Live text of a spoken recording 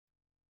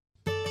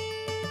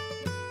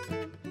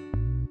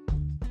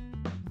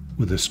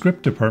With a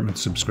Script Department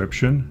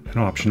subscription and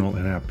optional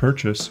in-app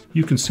purchase,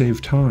 you can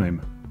save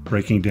time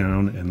breaking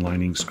down and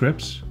lining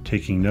scripts,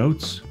 taking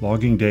notes,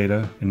 logging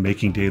data, and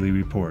making daily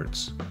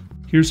reports.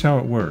 Here's how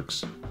it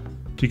works.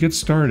 To get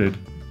started,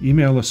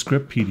 email a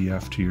script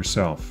PDF to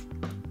yourself.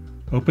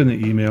 Open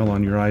the email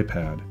on your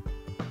iPad.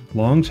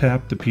 Long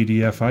tap the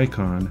PDF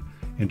icon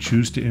and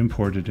choose to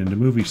import it into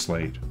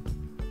MovieSlate.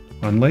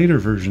 On later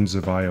versions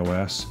of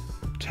iOS,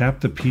 tap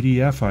the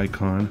PDF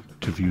icon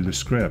to view the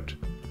script.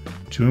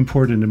 To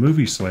import into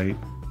MovieSlate,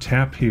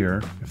 tap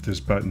here if this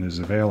button is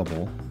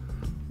available,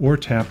 or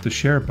tap the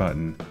Share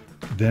button,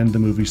 then the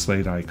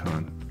MovieSlate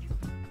icon.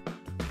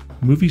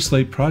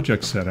 MovieSlate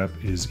project setup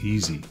is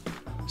easy.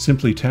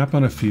 Simply tap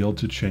on a field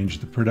to change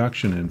the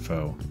production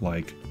info,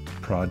 like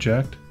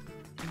Project,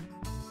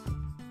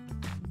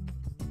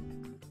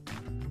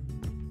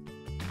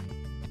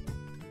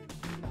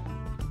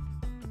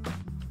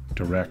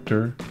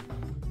 Director,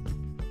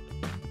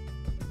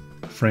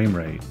 Frame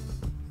rate.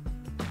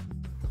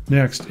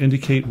 Next,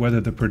 indicate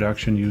whether the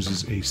production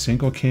uses a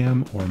single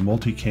cam or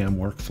multicam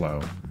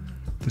workflow.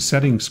 The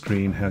settings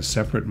screen has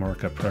separate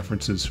markup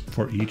preferences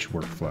for each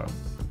workflow.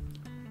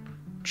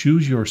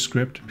 Choose your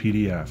script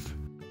PDF,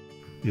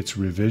 its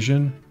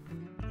revision,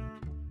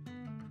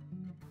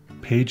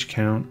 page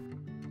count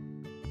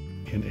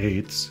in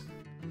eighths,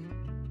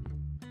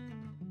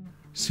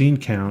 scene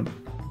count,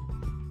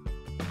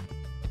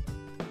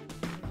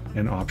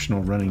 and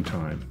optional running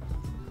time.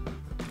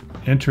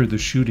 Enter the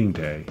shooting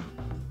day.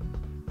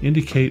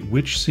 Indicate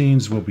which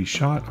scenes will be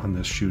shot on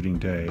this shooting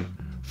day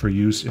for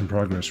use in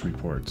progress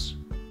reports.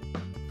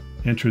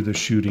 Enter the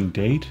shooting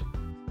date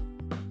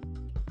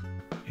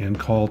and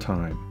call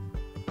time.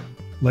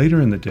 Later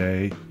in the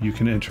day, you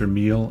can enter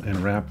meal and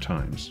wrap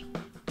times.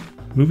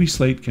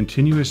 MovieSlate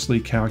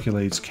continuously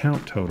calculates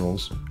count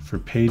totals for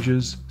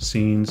pages,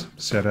 scenes,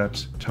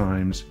 setups,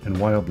 times, and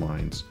wild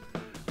lines,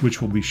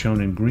 which will be shown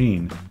in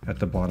green at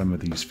the bottom of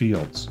these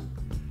fields.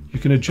 You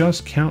can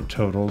adjust count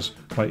totals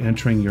by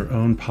entering your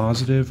own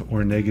positive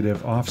or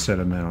negative offset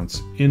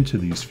amounts into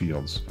these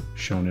fields,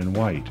 shown in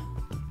white.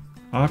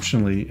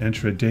 Optionally,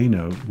 enter a day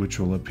note which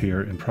will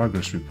appear in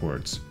progress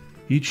reports.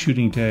 Each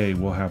shooting day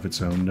will have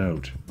its own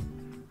note.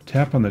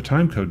 Tap on the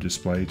timecode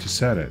display to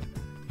set it,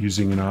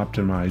 using an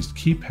optimized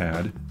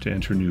keypad to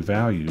enter new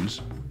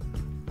values,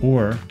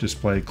 or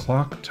display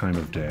clock time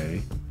of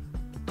day,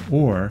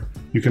 or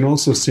you can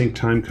also sync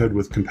timecode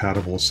with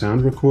compatible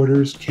sound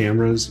recorders,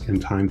 cameras,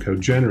 and timecode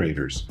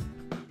generators.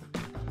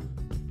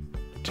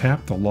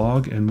 Tap the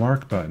Log and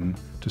Mark button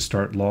to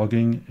start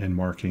logging and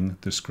marking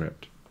the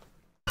script.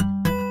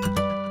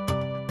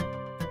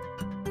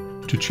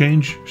 To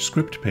change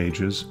script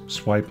pages,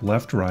 swipe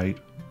left-right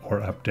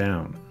or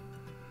up-down.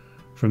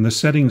 From the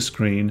settings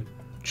screen,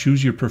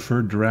 choose your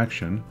preferred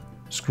direction,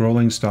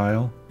 scrolling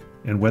style,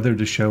 and whether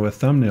to show a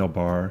thumbnail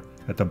bar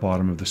at the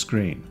bottom of the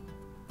screen.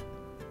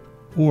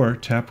 Or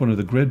tap one of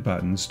the grid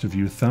buttons to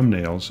view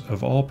thumbnails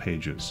of all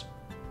pages.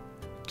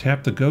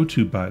 Tap the Go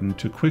To button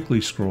to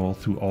quickly scroll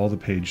through all the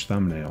page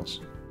thumbnails.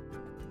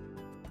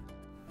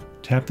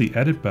 Tap the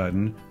Edit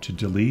button to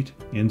delete,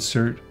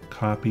 insert,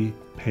 copy,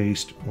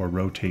 paste, or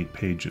rotate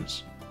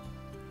pages.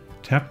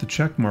 Tap the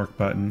Checkmark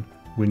button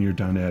when you're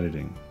done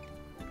editing.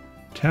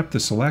 Tap the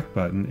Select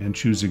button and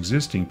choose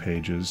existing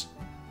pages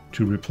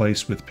to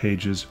replace with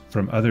pages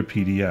from other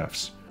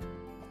PDFs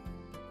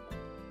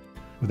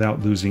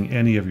without losing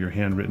any of your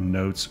handwritten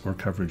notes or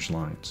coverage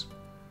lines.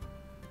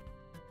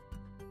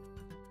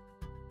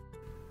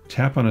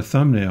 Tap on a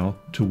thumbnail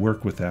to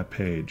work with that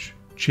page.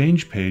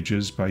 Change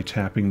pages by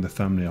tapping the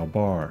thumbnail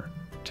bar.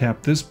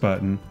 Tap this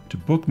button to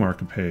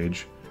bookmark a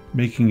page,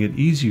 making it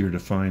easier to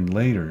find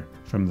later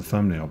from the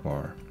thumbnail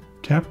bar.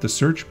 Tap the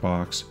search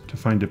box to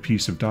find a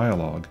piece of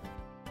dialogue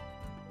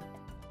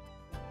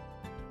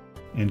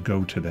and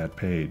go to that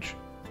page.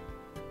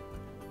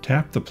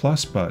 Tap the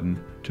plus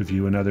button to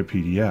view another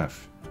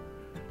PDF.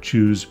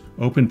 Choose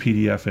Open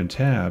PDF in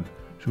Tab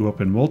to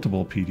open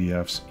multiple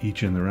PDFs,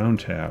 each in their own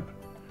tab.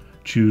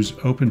 Choose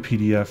Open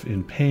PDF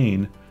in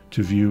Pane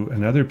to view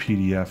another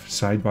PDF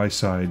side by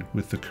side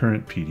with the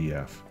current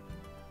PDF.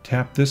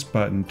 Tap this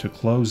button to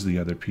close the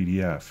other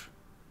PDF.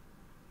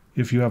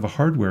 If you have a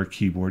hardware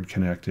keyboard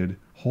connected,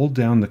 hold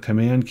down the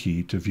Command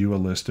key to view a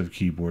list of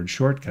keyboard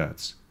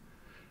shortcuts.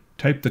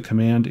 Type the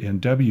Command and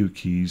W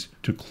keys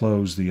to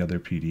close the other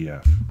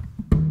PDF.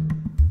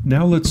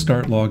 Now let's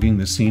start logging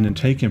the scene and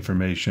take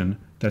information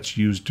that's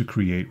used to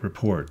create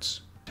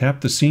reports.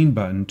 Tap the Scene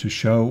button to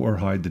show or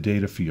hide the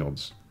data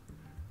fields.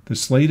 The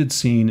slated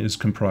scene is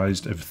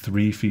comprised of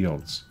 3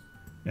 fields: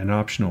 an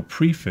optional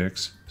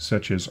prefix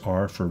such as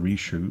R for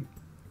reshoot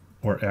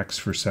or X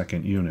for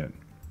second unit,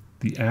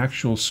 the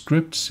actual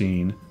script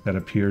scene that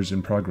appears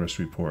in progress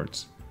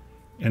reports,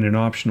 and an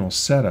optional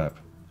setup,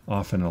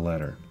 often a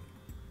letter.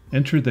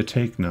 Enter the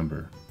take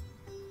number.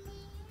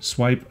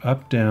 Swipe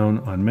up-down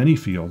on many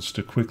fields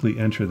to quickly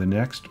enter the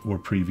next or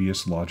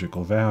previous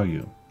logical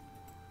value.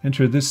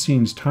 Enter this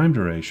scene's time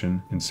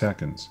duration in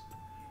seconds,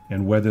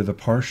 and whether the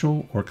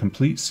partial or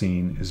complete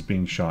scene is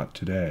being shot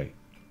today.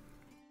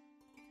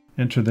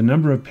 Enter the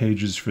number of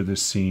pages for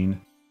this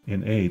scene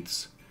in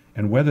eighths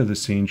and whether the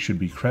scene should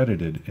be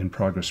credited in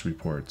progress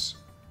reports.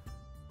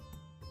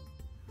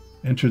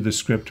 Enter the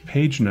script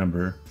page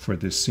number for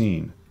this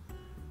scene.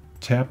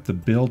 Tap the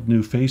Build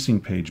New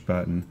Facing Page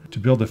button to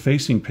build a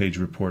facing page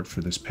report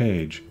for this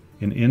page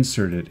and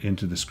insert it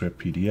into the script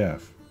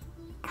PDF.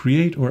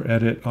 Create or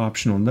edit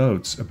optional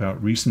notes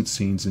about recent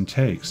scenes and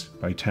takes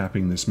by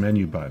tapping this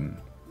menu button,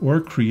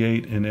 or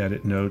create and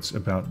edit notes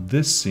about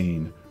this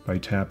scene by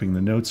tapping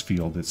the Notes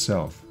field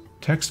itself.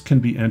 Text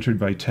can be entered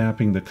by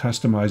tapping the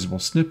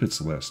Customizable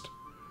Snippets list,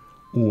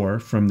 or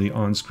from the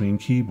on-screen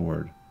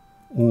keyboard,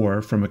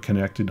 or from a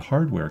connected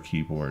hardware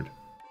keyboard.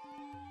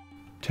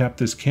 Tap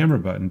this camera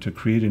button to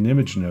create an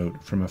image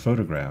note from a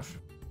photograph.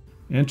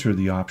 Enter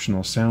the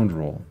optional sound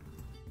role.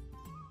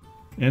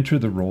 Enter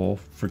the role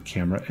for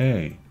Camera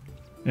A.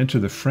 Enter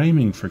the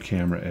framing for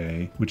Camera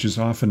A, which is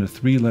often a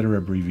 3-letter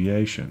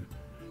abbreviation.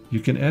 You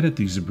can edit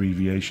these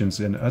abbreviations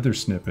and other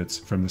snippets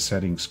from the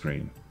settings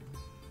screen.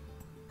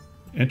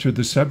 Enter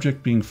the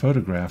subject being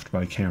photographed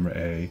by Camera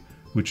A,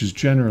 which is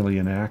generally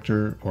an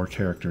actor or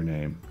character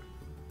name.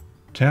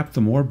 Tap the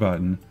More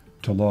button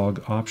to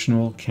log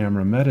optional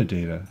camera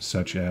metadata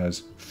such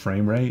as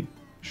frame rate,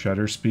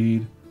 shutter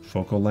speed,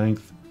 focal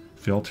length,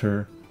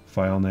 filter,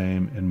 file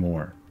name, and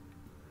more.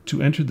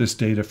 To enter this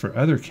data for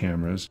other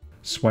cameras,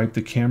 swipe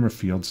the camera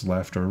fields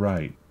left or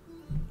right.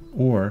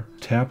 Or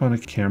tap on a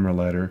camera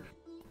letter.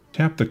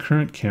 Tap the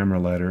current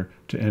camera letter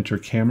to enter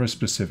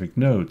camera-specific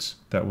notes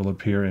that will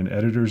appear in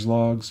editor's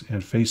logs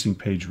and facing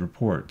page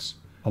reports,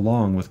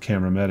 along with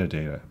camera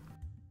metadata.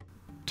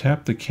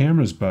 Tap the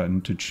Cameras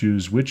button to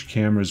choose which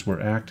cameras were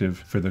active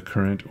for the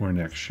current or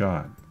next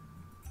shot.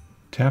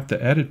 Tap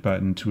the Edit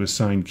button to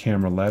assign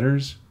camera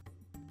letters,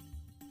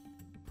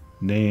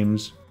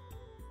 names,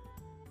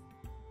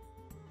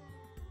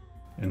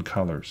 and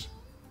colors.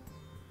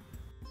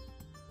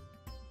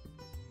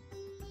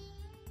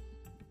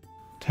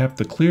 Tap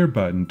the Clear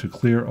button to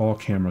clear all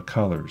camera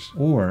colors,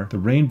 or the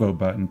Rainbow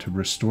button to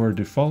restore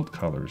default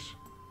colors.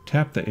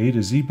 Tap the A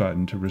to Z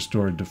button to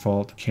restore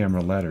default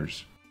camera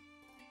letters.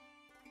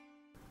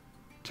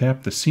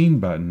 Tap the Scene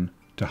button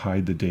to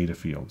hide the data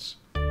fields.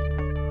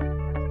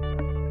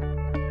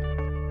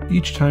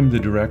 Each time the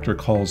director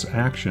calls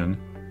action,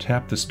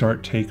 tap the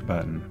Start Take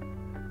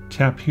button.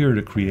 Tap here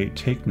to create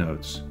take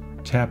notes.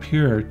 Tap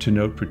here to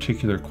note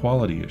particular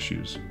quality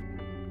issues.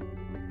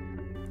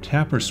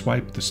 Tap or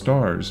swipe the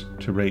stars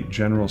to rate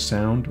general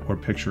sound or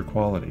picture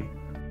quality.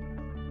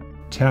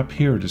 Tap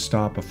here to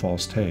stop a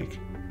false take.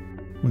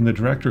 When the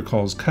director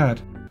calls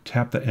cut,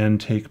 tap the End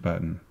Take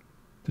button.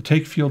 The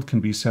take field can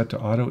be set to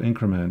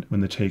auto-increment when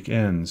the take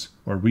ends,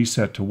 or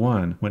reset to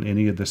 1 when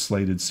any of the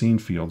slated scene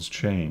fields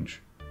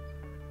change.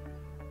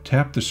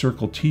 Tap the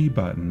Circle T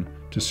button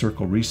to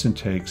circle recent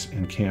takes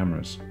and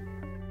cameras.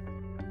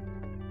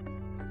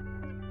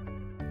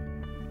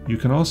 You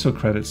can also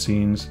credit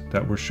scenes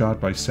that were shot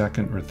by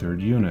second or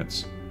third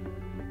units.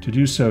 To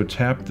do so,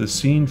 tap the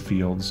Scene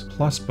Fields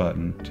Plus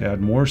button to add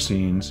more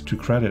scenes to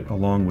credit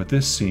along with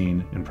this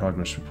scene in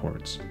progress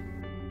reports.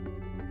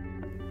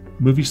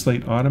 Movie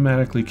Slate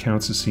automatically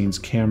counts a scene's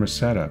camera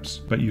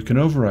setups, but you can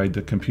override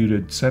the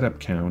computed setup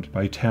count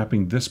by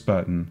tapping this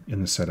button in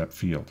the Setup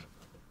field.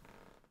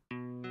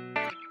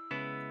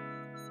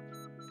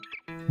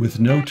 With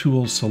no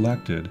tools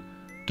selected,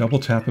 double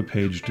tap a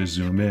page to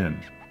zoom in.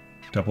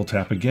 Double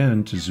tap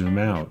again to zoom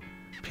out.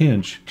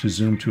 Pinch to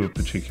zoom to a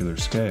particular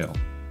scale.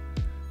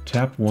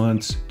 Tap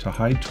once to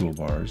hide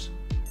toolbars.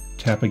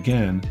 Tap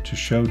again to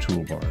show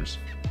toolbars.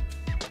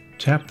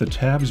 Tap the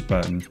Tabs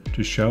button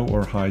to show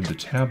or hide the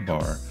tab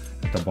bar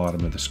at the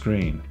bottom of the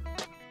screen.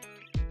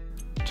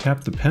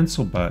 Tap the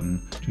Pencil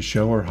button to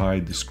show or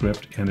hide the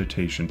script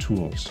annotation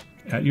tools.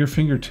 At your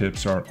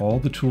fingertips are all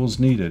the tools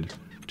needed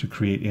to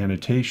create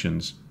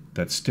annotations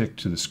that stick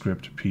to the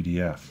script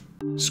PDF.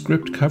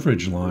 Script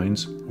coverage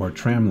lines, or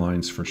tram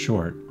lines for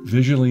short,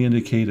 visually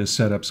indicate a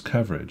setup's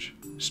coverage.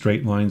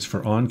 Straight lines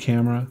for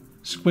on-camera,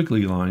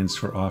 squiggly lines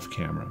for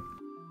off-camera.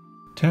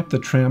 Tap the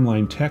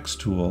Tramline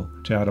Text tool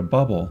to add a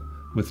bubble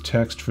with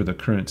text for the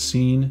current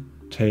scene,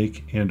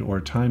 take,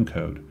 and/or time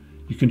code.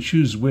 You can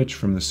choose which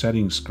from the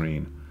settings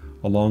screen,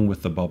 along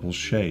with the bubble's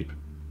shape.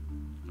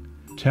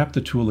 Tap the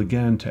tool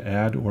again to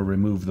add or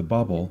remove the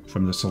bubble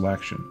from the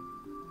selection.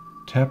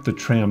 Tap the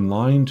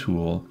Tramline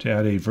tool to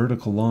add a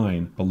vertical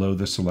line below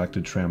the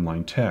selected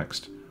tramline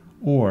text,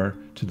 or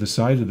to the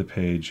side of the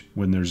page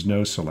when there's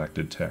no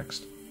selected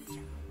text.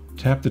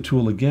 Tap the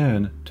tool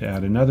again to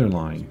add another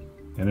line,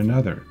 and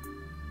another.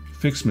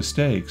 Fix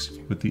mistakes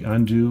with the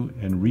Undo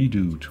and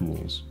Redo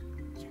tools.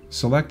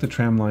 Select the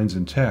tramlines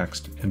and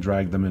text and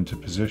drag them into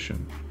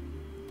position.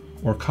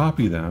 Or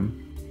copy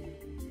them,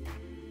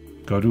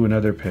 go to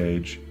another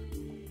page,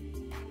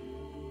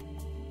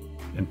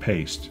 and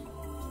paste.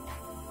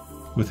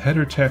 With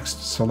header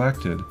text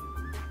selected,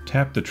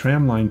 tap the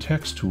Tramline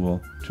Text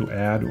tool to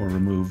add or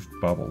remove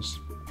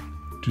bubbles.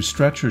 To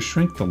stretch or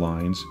shrink the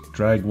lines,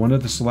 drag one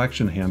of the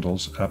selection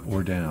handles up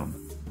or down.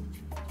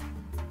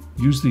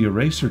 Use the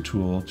Eraser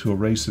tool to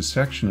erase a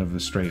section of the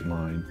straight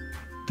line,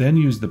 Then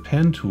use the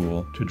pen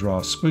tool to draw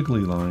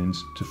squiggly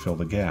lines to fill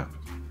the gap.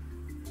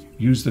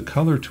 Use the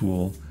color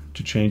tool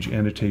to change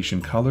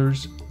annotation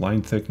colors,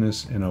 line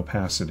thickness, and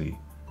opacity.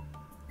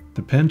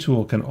 The pen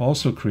tool can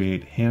also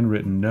create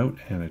handwritten note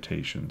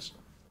annotations.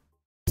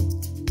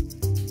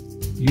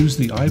 Use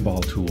the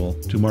eyeball tool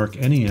to mark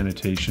any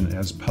annotation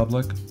as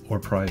public or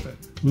private.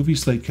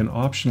 MovieSlate can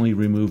optionally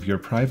remove your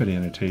private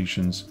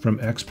annotations from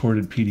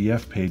exported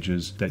PDF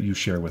pages that you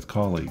share with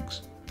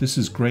colleagues. This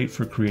is great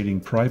for creating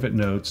private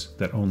notes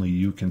that only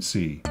you can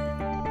see.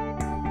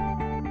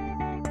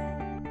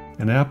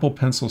 An Apple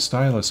Pencil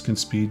stylus can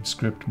speed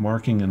script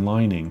marking and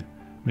lining,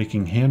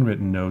 making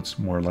handwritten notes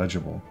more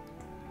legible.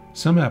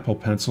 Some Apple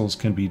Pencils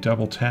can be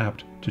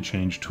double-tapped to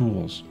change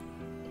tools.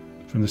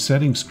 From the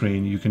settings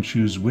screen, you can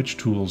choose which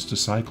tools to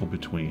cycle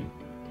between.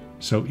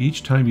 So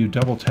each time you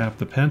double-tap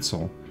the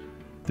pencil,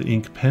 the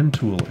ink pen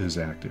tool is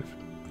active,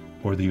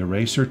 or the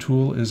eraser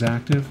tool is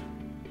active,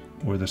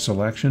 or the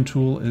selection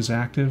tool is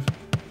active,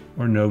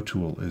 or no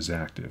tool is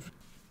active.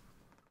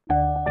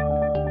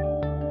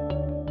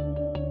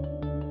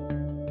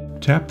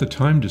 Tap the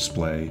time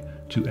display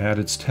to add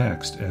its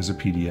text as a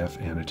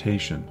PDF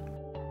annotation.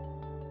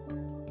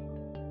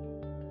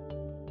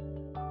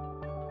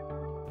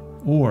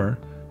 Or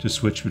to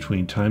switch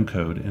between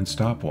timecode and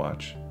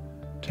stopwatch.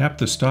 Tap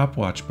the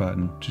stopwatch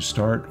button to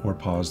start or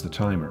pause the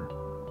timer.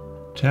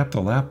 Tap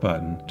the lap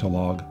button to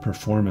log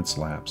performance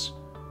laps.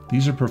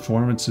 These are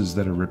performances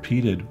that are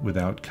repeated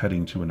without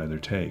cutting to another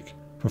take.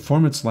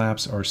 Performance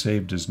laps are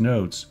saved as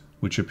notes,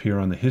 which appear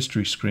on the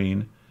history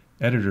screen,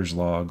 editor's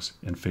logs,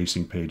 and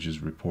facing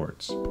pages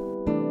reports.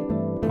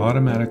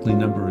 Automatically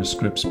number a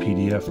script's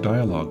PDF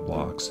dialog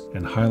blocks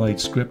and highlight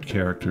script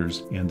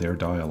characters and their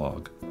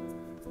dialogue.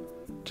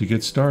 To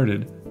get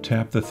started,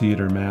 tap the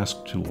Theater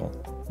Mask tool.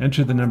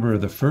 Enter the number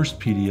of the first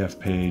PDF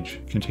page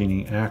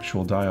containing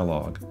actual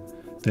dialogue,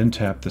 then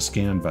tap the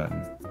Scan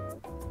button.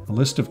 A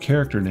list of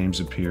character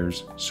names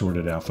appears,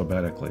 sorted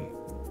alphabetically.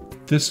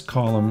 This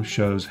column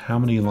shows how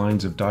many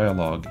lines of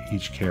dialogue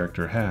each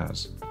character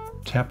has.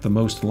 Tap the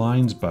Most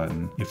Lines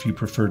button if you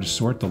prefer to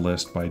sort the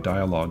list by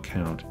dialogue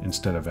count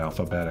instead of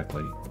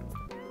alphabetically.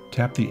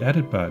 Tap the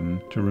Edit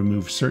button to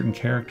remove certain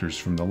characters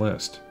from the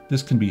list.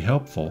 This can be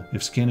helpful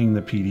if scanning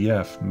the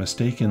PDF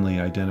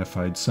mistakenly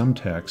identified some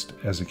text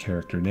as a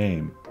character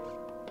name.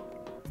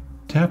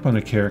 Tap on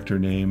a character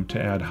name to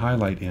add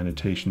highlight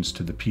annotations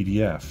to the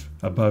PDF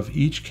above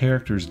each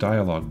character's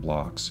dialog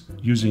blocks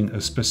using a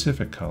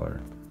specific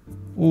color.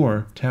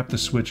 Or tap the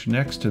switch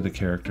next to the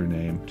character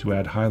name to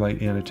add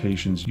highlight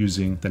annotations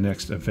using the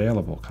next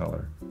available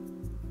color.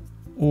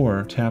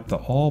 Or tap the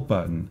All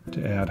button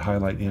to add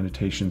highlight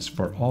annotations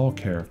for all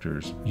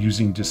characters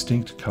using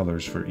distinct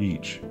colors for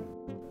each.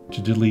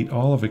 To delete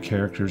all of a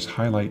character's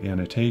highlight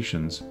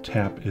annotations,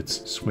 tap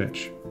its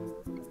switch.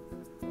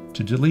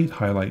 To delete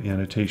highlight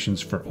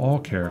annotations for all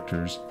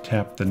characters,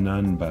 tap the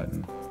None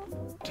button.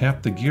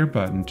 Tap the Gear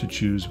button to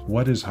choose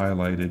what is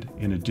highlighted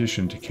in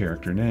addition to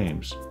character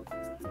names.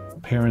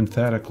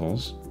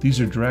 Parentheticals,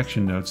 these are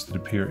direction notes that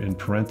appear in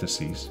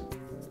parentheses,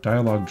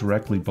 dialogue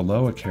directly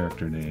below a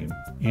character name,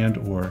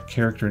 and/or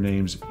character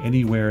names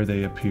anywhere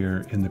they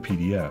appear in the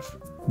PDF,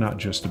 not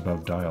just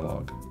above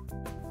dialogue.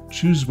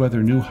 Choose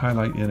whether new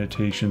highlight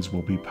annotations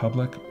will be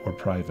public or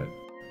private.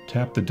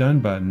 Tap the Done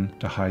button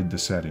to hide the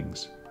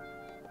settings.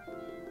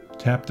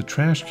 Tap the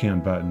Trash Can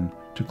button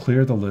to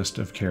clear the list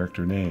of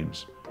character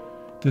names.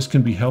 This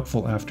can be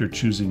helpful after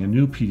choosing a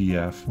new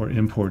PDF or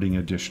importing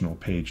additional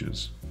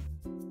pages.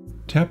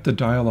 Tap the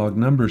Dialog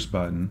Numbers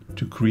button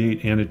to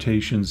create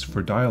annotations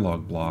for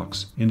dialog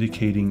blocks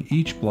indicating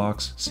each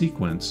block's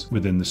sequence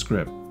within the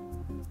script.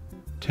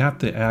 Tap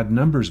the Add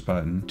Numbers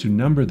button to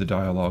number the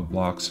dialog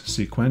blocks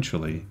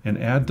sequentially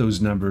and add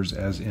those numbers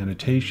as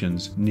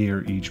annotations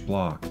near each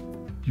block.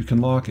 You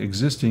can lock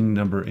existing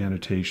number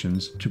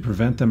annotations to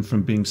prevent them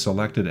from being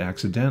selected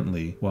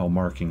accidentally while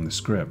marking the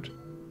script.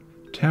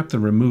 Tap the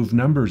Remove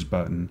Numbers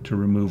button to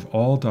remove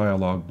all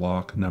dialog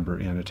block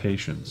number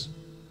annotations.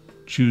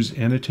 Choose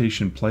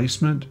annotation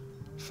placement,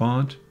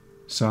 font,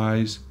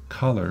 size,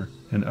 color,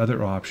 and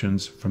other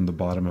options from the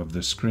bottom of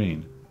the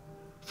screen.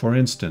 For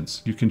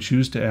instance, you can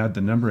choose to add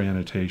the number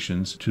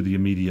annotations to the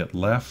immediate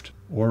left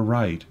or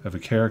right of a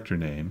character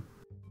name,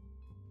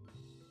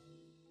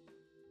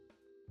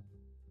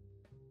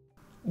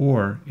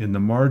 or in the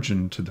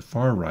margin to the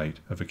far right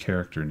of a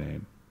character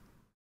name.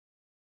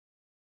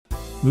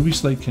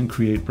 MovieSlate can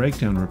create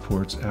breakdown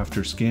reports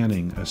after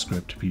scanning a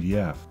script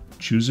PDF.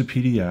 Choose a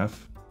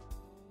PDF,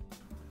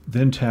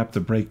 then tap the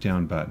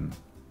Breakdown button.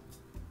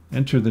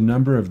 Enter the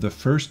number of the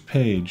first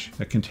page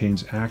that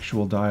contains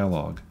actual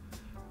dialogue.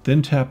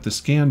 Then tap the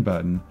Scan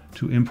button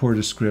to import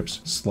a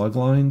script's slug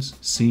lines,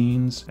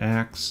 scenes,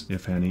 acts,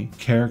 if any,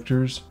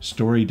 characters,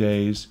 story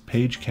days,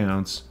 page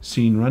counts,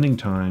 scene running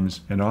times,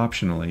 and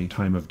optionally,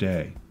 time of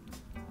day.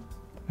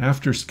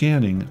 After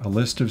scanning, a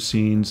list of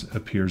scenes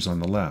appears on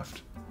the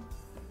left.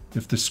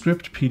 If the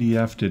script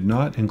PDF did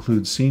not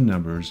include scene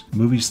numbers,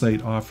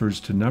 MovieSlate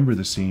offers to number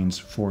the scenes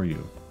for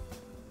you.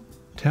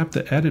 Tap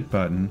the Edit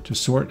button to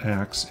sort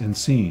acts and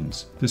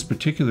scenes. This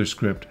particular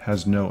script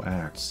has no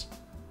acts.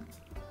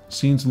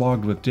 Scenes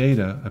logged with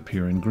data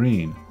appear in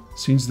green.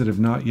 Scenes that have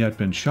not yet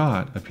been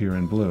shot appear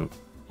in blue.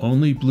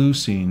 Only blue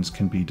scenes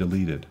can be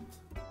deleted.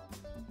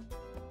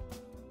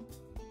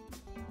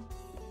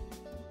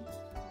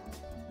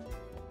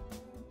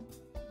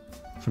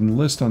 From the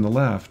list on the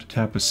left,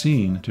 tap a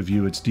scene to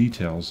view its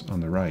details on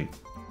the right.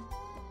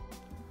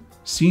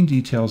 Scene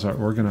details are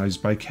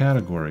organized by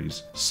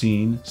categories: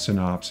 scene,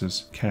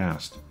 synopsis,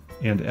 cast,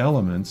 and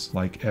elements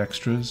like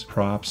extras,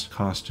 props,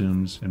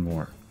 costumes, and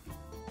more.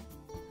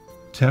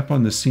 Tap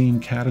on the Scene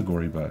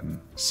category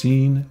button.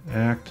 Scene,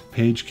 act,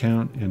 page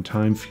count, and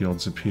time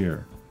fields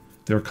appear.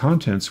 Their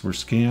contents were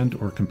scanned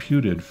or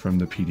computed from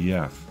the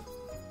PDF.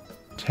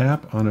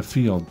 Tap on a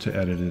field to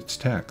edit its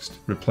text,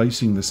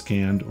 replacing the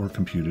scanned or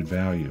computed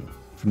value.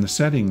 From the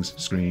Settings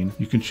screen,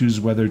 you can choose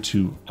whether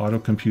to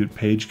auto-compute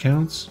page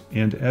counts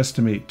and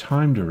estimate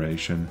time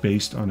duration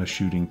based on a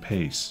shooting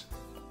pace.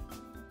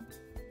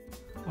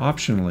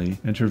 Optionally,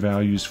 enter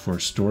values for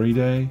story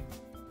day,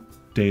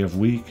 day of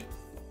week,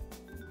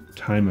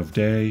 time of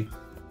day,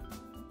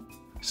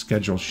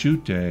 scheduled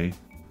shoot day,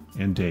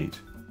 and date.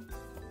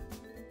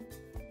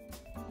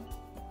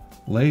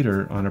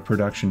 Later, on a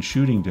production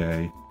shooting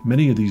day,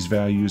 many of these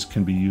values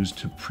can be used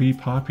to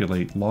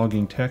pre-populate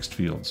logging text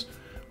fields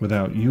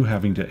without you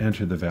having to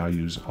enter the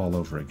values all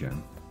over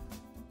again.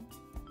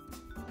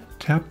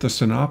 Tap the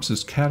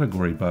Synopsis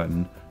category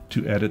button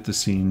to edit the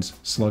scene's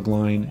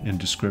slugline and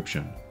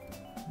description.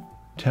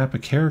 Tap a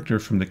character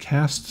from the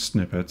cast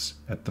snippets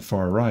at the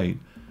far right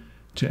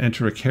to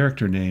enter a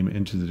character name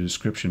into the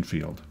description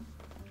field.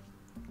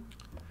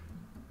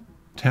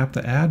 Tap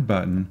the Add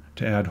button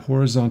to add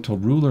horizontal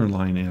ruler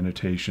line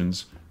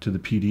annotations to the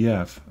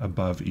PDF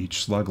above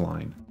each slug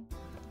line.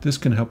 This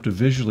can help to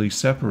visually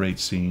separate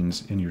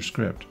scenes in your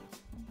script.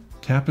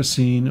 Tap a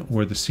scene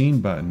or the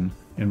Scene button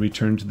and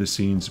return to the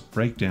scene's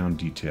breakdown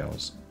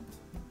details.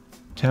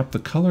 Tap the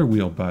Color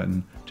wheel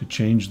button to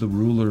change the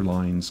ruler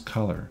line's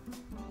color.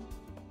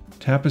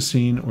 Tap a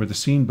scene or the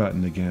Scene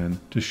button again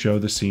to show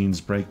the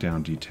scene's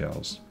breakdown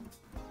details.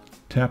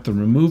 Tap the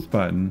Remove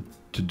button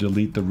to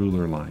delete the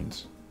ruler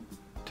lines.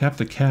 Tap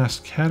the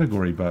Cast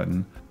category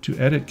button to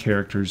edit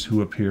characters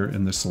who appear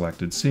in the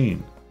selected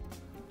scene.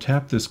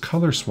 Tap this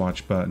Color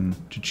Swatch button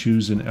to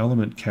choose an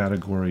element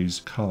category's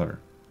color.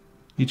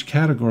 Each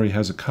category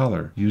has a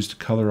color used to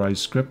colorize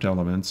script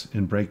elements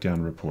in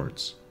breakdown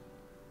reports.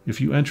 If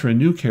you enter a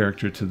new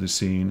character to the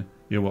scene,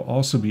 it will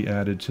also be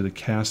added to the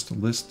cast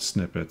list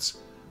snippets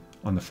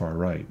on the far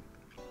right.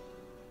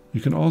 You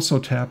can also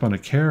tap on a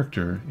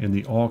character in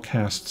the All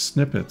Cast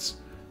Snippets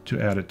to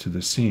add it to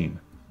the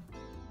scene.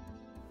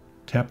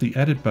 Tap the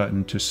Edit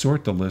button to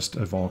sort the list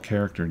of all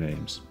character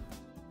names.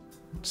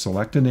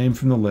 Select a name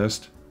from the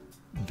list,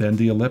 then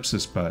the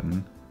ellipsis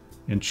button,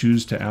 and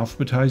choose to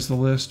alphabetize the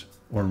list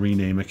or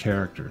rename a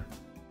character.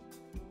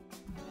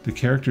 The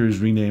character is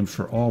renamed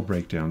for all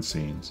breakdown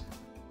scenes.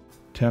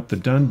 Tap the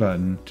Done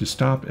button to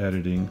stop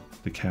editing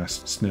the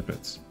cast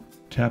snippets.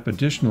 Tap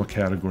additional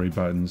category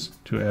buttons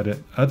to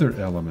edit other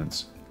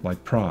elements,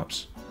 like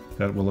props,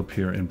 that will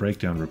appear in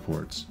breakdown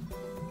reports.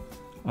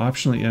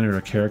 Optionally enter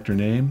a character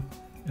name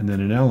and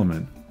then an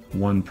element,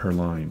 one per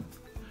line.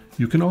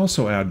 You can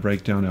also add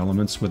breakdown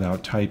elements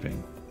without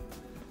typing.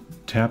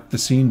 Tap the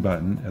Scene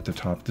button at the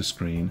top of the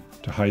screen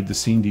to hide the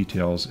scene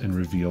details and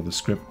reveal the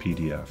script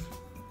PDF.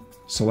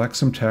 Select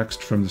some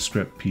text from the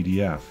script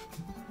PDF.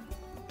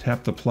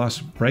 Tap the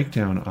plus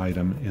breakdown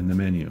item in the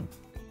menu.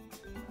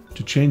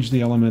 To change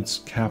the element's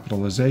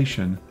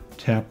capitalization,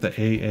 tap the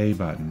AA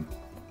button.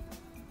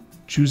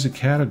 Choose a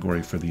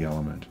category for the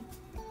element.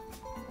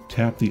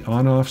 Tap the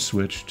on-off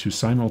switch to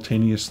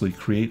simultaneously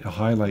create a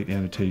highlight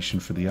annotation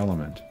for the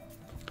element.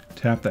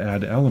 Tap the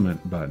Add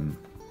Element button.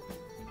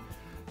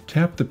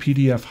 Tap the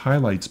PDF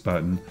Highlights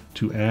button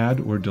to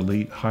add or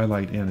delete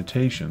highlight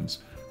annotations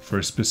for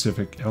a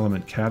specific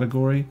element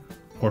category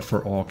or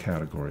for all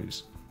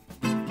categories.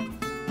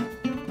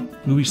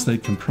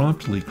 MovieSlate can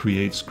promptly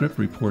create script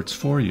reports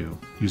for you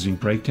using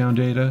breakdown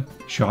data,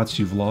 shots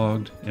you've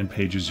logged, and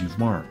pages you've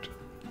marked.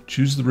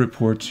 Choose the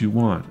reports you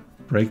want: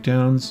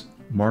 breakdowns,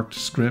 marked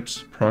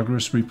scripts,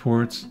 progress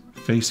reports,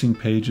 facing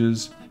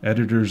pages,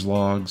 editor's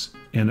logs,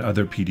 and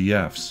other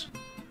PDFs.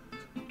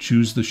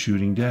 Choose the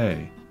shooting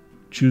day.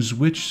 Choose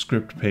which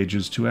script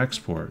pages to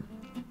export: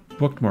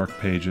 bookmark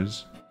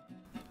pages,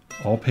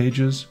 all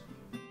pages,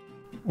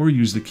 or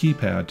use the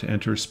keypad to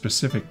enter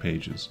specific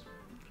pages.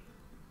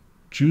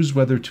 Choose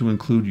whether to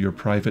include your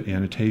private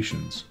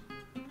annotations.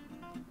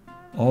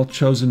 All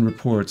chosen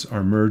reports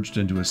are merged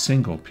into a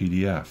single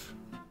PDF.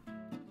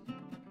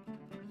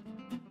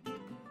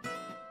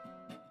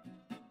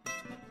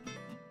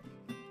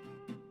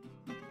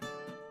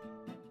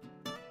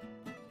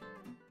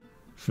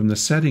 From the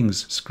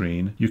Settings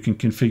screen, you can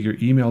configure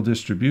email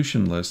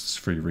distribution lists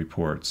for your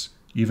reports,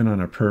 even on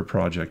a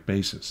per-project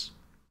basis.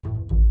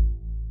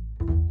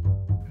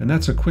 And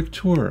that's a quick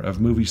tour of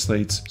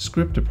MovieSlate's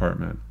script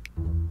department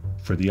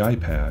for the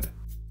iPad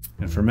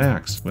and for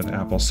Macs with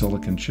Apple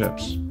Silicon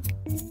chips.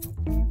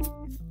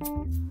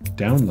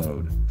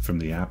 download from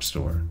the App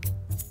Store.